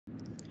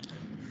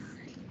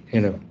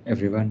Hello,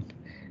 everyone.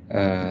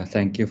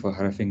 Thank you for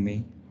having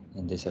me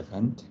in this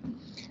event.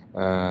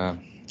 Uh,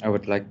 I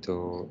would like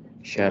to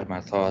share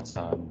my thoughts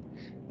on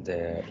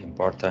the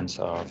importance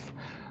of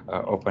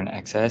open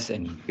access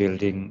in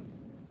building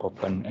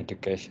open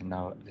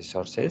educational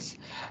resources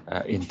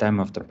in time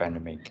of the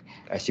pandemic.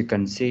 As you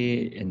can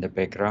see in the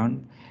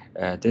background,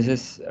 this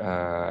is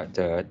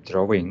the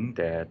drawing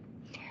that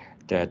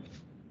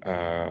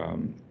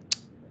um,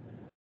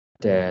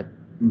 that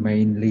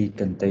mainly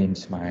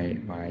contains my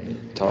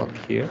talk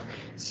here.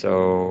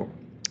 So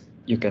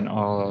you can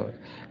all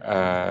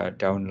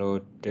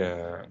download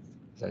the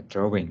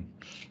drawing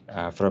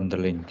from the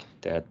link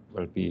that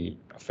will be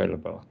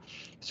available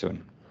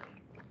soon.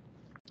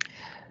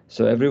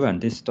 So everyone,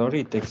 this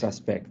story takes us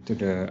back to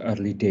the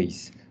early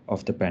days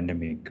of the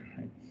pandemic.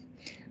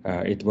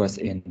 Right? It was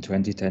in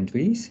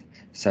 2020s.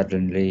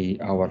 Suddenly,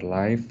 our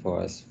life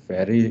was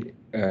very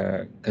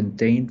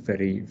contained,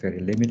 very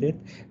limited.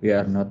 We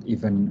are not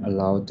even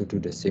allowed to do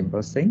the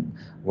simple thing.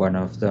 One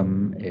of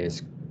them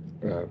is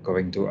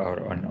going to our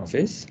own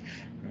office.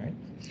 Right?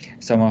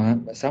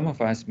 Some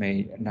of us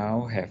may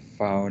now have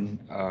found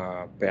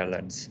a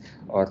balance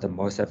or the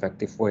most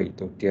effective way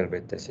to deal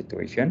with the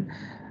situation,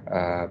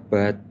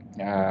 but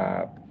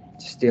uh,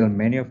 still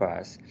many of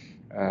us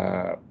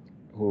uh,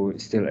 who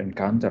still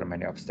encounter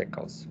many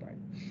obstacles,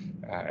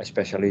 right?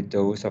 Especially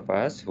those of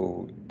us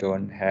who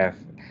don't have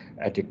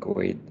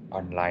adequate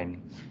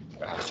online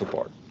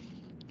support.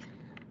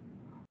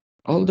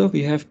 Although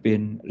we have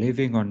been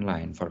living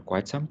online for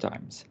quite some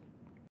time,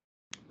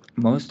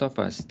 most of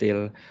us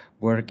still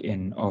work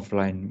in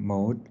offline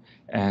mode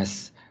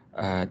as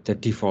the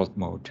default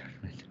mode.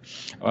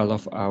 All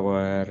of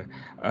our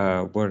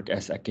work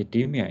as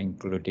academia,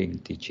 including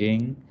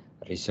teaching,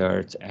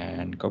 research,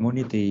 and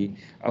community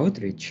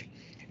outreach,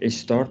 is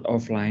stored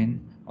offline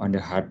on the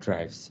hard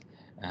drives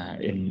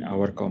in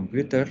our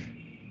computer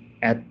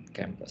at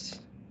campus.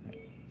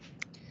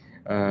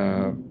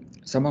 Uh,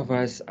 some of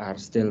us are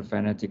still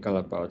fanatical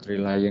about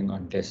relying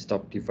on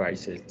desktop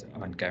devices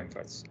on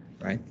campus,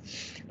 right?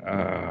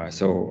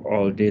 So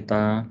all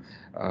data,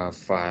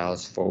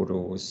 files,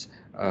 photos,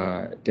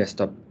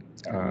 desktop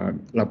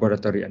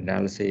laboratory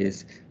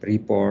analysis,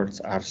 reports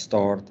are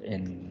stored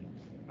in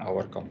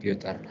our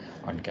computer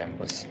on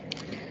campus.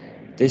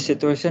 This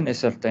situation is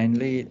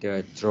certainly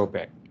the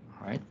drawback,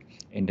 right?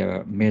 In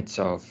the midst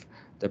of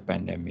the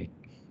pandemic.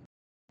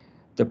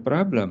 The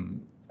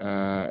problem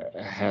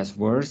has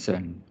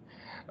worsened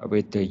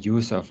with the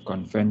use of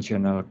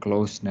conventional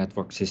closed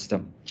network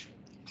system,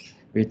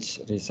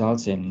 which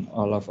results in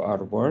all of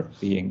our work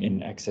being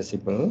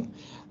inaccessible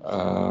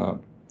uh,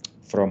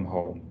 from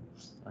home.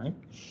 Right?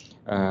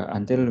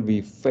 Until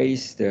we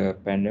face the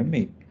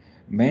pandemic,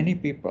 many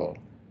people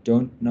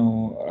don't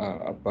know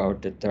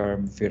about the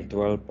term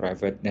virtual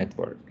private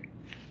network,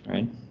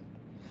 right?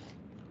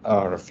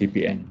 Or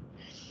VPN.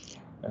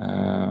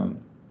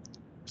 Um,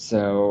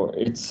 So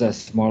it's a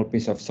small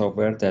piece of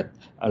software that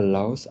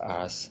allows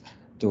us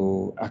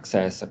to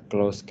access a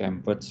closed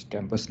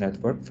campus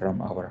network from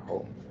our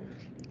home.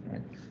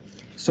 Right?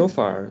 So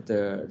far,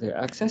 the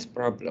access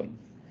problem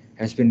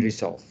has been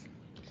resolved,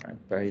 right,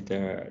 by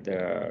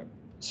the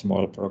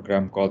small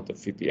program called the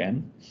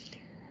VPN.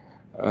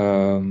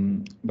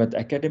 But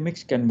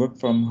academics can work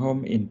from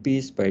home in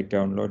peace by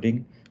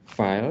downloading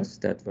files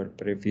that were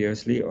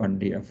previously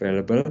only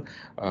available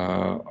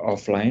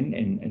offline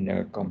in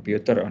a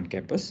computer on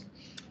campus,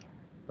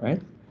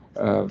 right?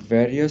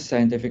 Various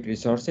scientific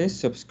resources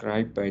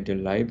subscribed by the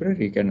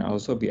library can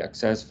also be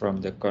accessed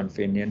from the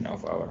convenience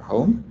of our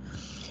home.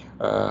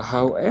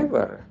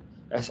 However,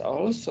 as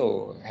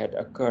also had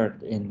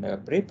occurred in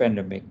the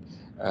pre-pandemic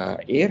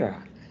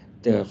era,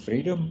 the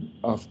freedom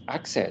of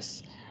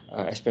access,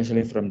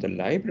 especially from the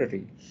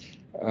library,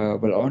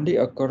 will only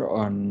occur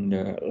on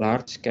the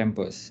large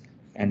campus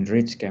and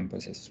rich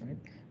campuses. Right?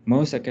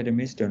 Most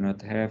academies do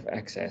not have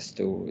access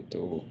to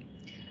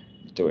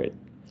it,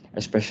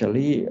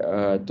 especially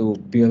to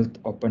build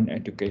open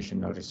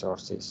educational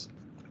resources.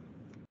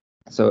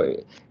 So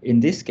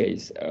in this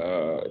case,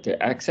 the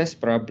access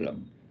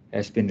problem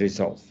has been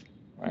resolved,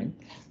 right,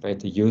 by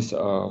the use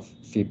of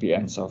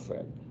VPN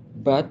software.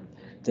 But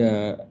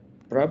the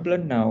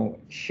problem now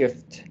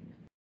shift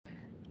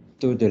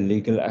to the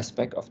legal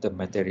aspect of the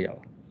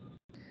material.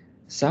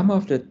 Some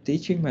of the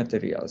teaching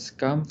materials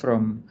come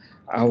from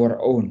our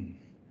own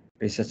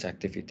research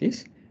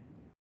activities,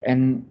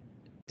 and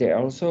they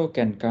also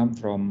can come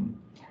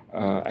from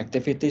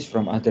activities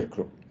from other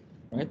group,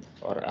 right,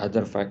 or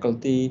other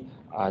faculty,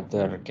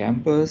 other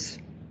campus,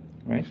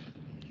 right.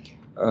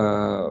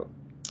 uh,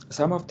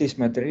 some of these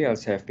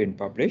materials have been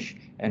published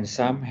and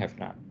some have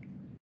not.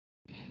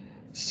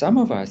 Some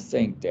of us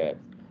think that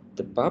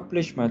the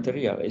published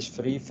material is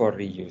free for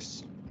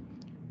reuse,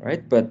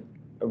 right, but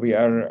we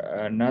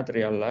are not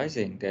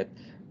realizing that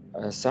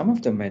some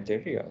of the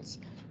materials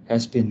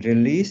has been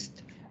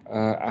released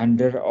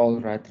under all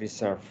right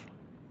reserve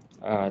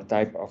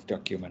type of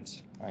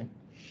documents, right?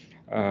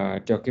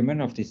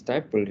 Document of this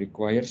type will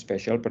require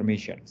special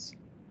permissions.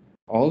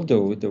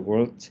 Although the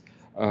world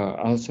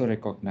also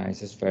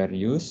recognizes fair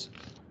use,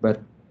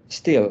 but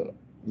still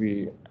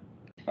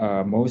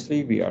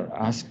mostly we are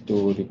asked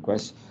to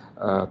request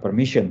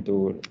permission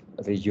to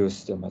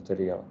reuse the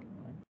material.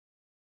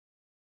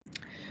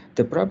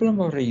 The problem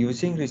of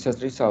reusing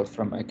research results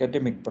from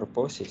academic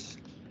purposes,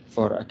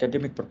 for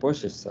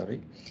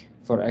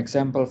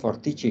example, for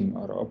teaching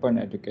or open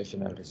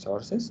educational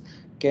resources,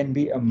 can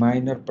be a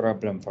minor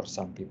problem for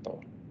some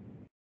people.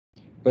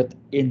 But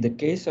in the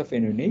case of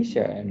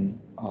Indonesia and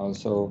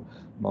also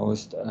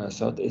most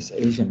Southeast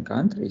Asian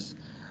countries,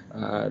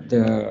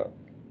 the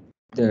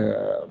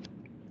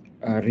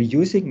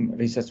reusing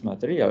research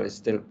material is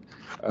still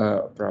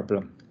a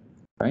problem,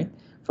 right?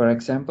 For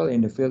example,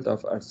 in the field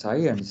of earth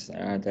science,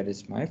 that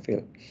is my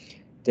field,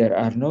 there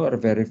are no or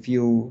very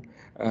few,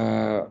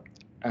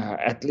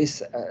 at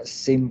least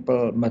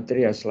simple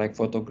materials like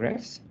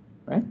photographs,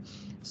 right?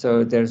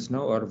 So there's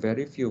no or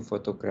very few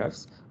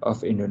photographs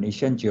of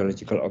Indonesian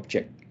geological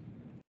object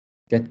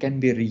that can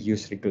be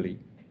reused regularly,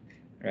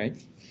 right?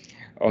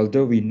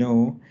 Although we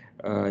know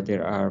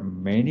there are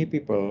many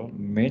people,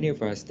 many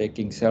of us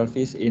taking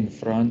selfies in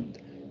front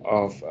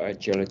of a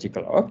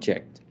geological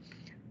object,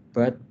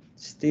 but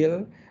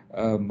still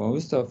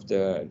most of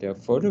the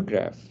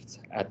photographs,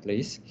 at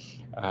least,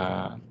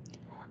 uh,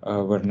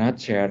 were not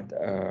shared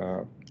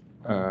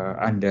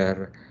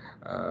under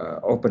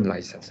open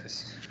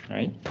licenses,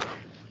 right?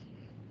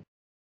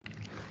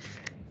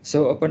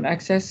 So open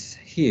access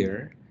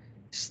here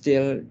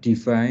still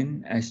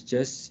defined as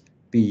just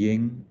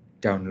being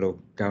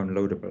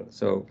downloadable.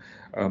 So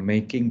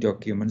making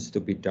documents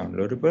to be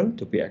downloadable,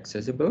 to be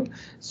accessible.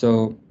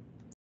 So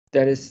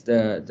that is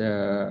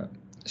the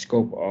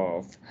scope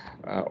of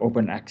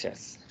open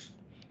access.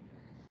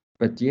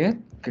 But yet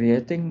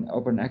creating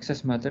open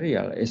access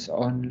material is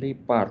only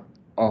part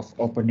of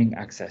opening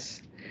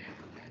access.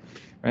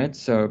 Right,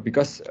 so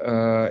because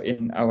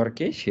in our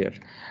case here,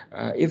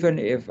 even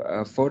if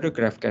a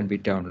photograph can be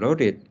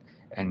downloaded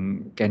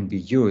and can be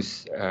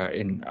used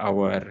in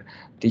our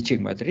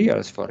teaching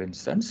materials, for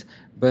instance,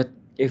 but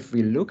if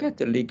we look at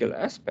the legal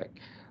aspect,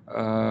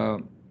 uh,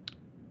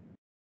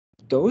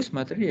 those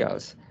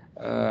materials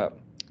uh,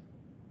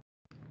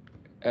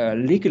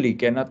 legally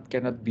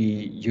cannot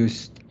be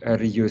used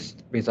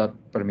reused without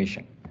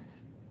permission,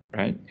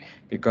 right?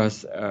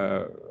 Because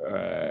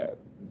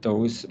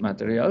those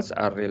materials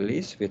are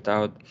released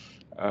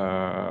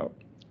uh,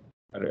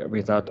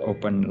 without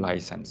open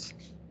license.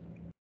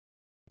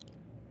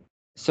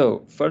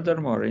 So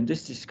furthermore, in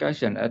this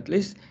discussion, at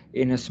least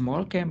in a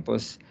small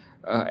campus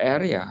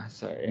area,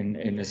 so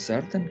in a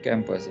certain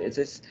campus, it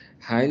is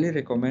highly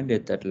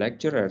recommended that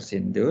lecturers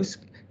in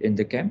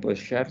the campus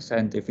share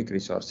scientific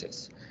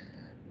resources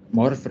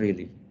more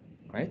freely,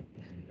 right?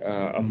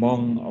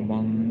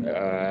 Among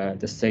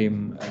the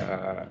same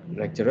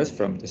lecturers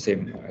from the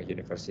same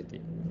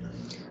university.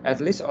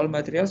 At least all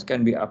materials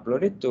can be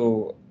uploaded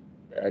to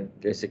a,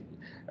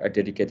 a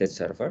dedicated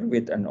server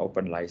with an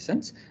open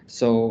license,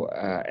 so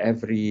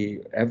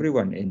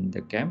everyone in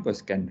the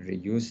campus can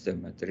reuse the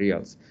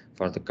materials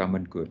for the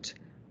common good.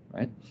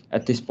 Right.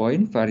 At this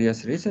point,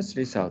 various research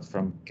results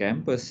from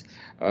campus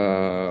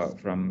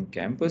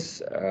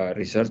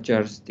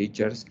researchers,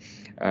 teachers,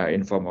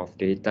 in form of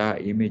data,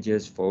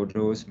 images,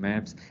 photos,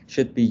 maps,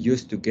 should be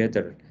used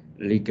together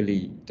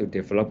legally to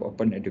develop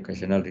open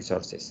educational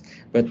resources.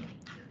 But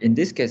in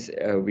this case,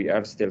 we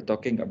are still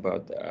talking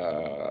about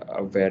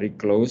a very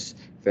close,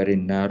 very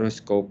narrow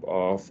scope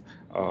of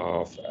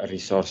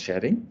resource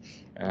sharing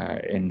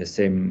in the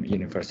same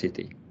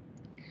university.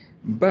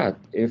 But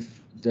if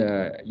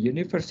the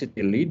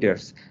university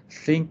leaders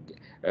think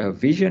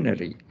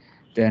visionary,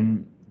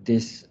 then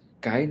this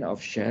kind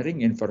of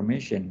sharing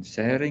information,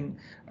 sharing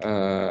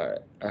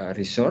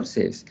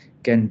resources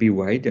can be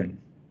widened,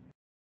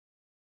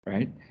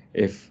 right?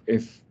 If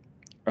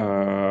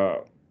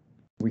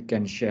we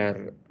can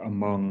share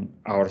among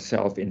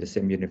ourselves in the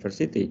same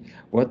university,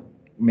 what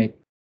makes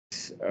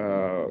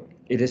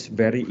it is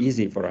very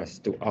easy for us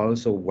to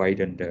also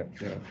widen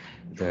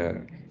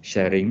the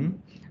sharing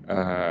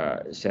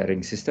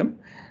system,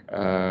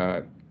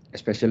 uh,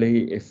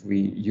 especially if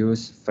we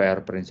use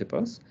FAIR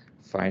principles: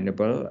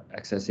 findable,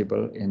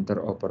 accessible,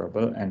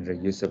 interoperable, and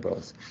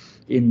reusable.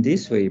 In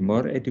this way,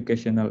 more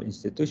educational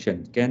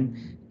institutions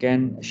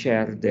can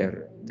share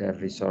their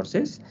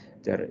resources,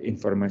 their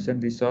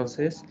information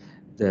resources,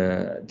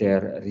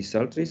 their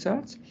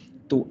results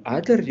to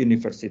other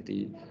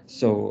university,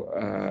 so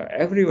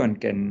everyone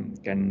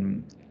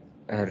can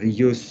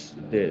reuse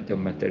the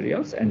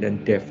materials and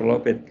then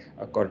develop it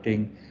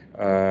according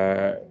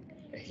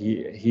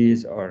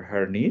his or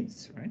her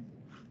needs, right?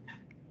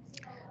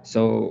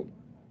 So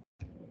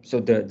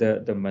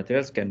the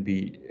materials can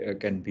be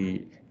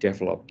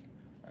developed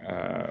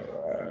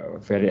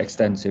very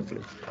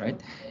extensively,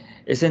 right?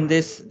 Isn't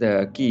this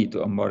the key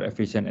to a more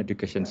efficient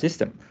education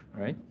system,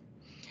 right?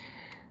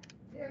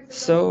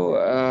 So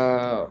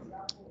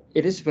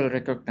it is well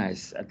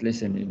recognized, at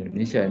least in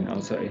Indonesia and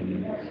also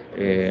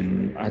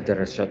in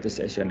other Southeast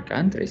Asian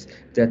countries,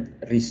 that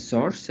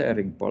resource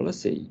sharing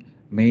policy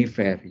may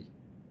vary,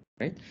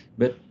 right?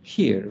 But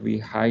here we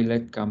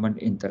highlight common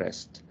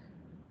interest,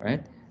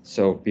 right?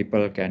 So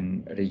people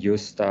can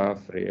reuse stuff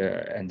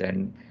and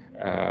then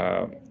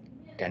uh,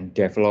 can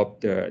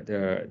develop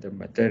the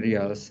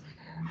materials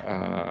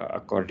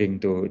according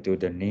to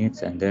the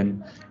needs, and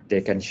then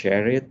they can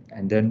share it,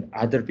 and then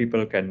other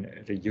people can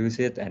reuse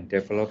it and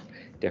develop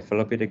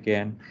it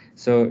again.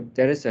 So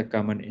there is a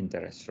common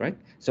interest, right?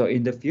 So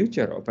in the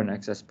future, open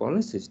access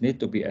policies need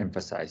to be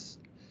emphasized,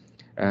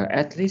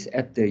 at least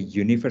at the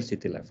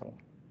university level.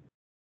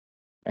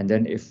 And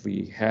then if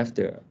we have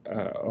the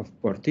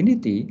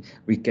opportunity,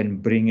 we can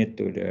bring it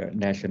to the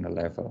national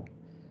level,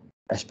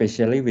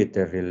 especially with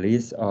the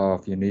release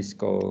of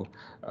UNESCO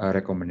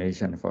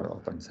recommendation for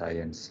open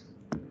science.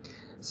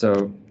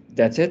 So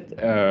that's it,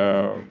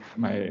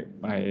 my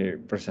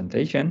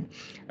presentation,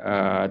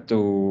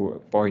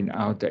 to point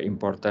out the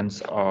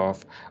importance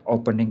of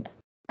opening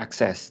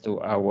access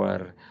to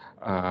our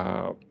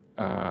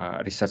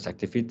research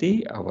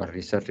activity, our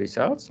research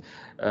results,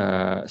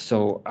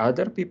 so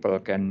other people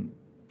can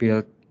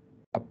build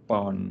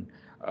upon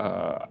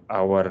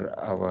our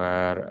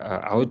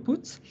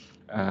outputs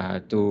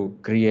to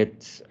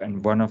create,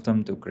 and one of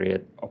them to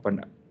create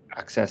open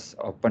access,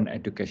 open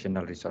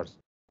educational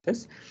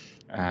resources,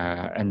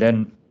 and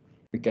then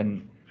we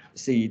can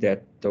see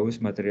that those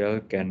material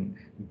can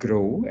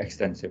grow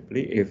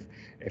extensively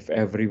if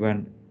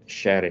everyone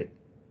share it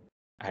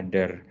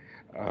under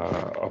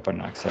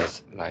open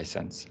access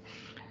license.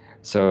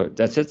 So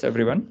that's it,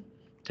 everyone.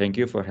 Thank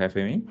you for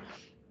having me.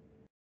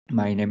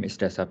 My name is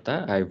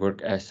Dasapta. I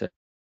work as a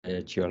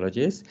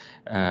geologist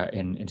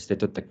in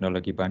Institut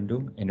Teknologi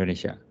Bandung,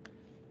 Indonesia.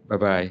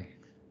 Bye-bye.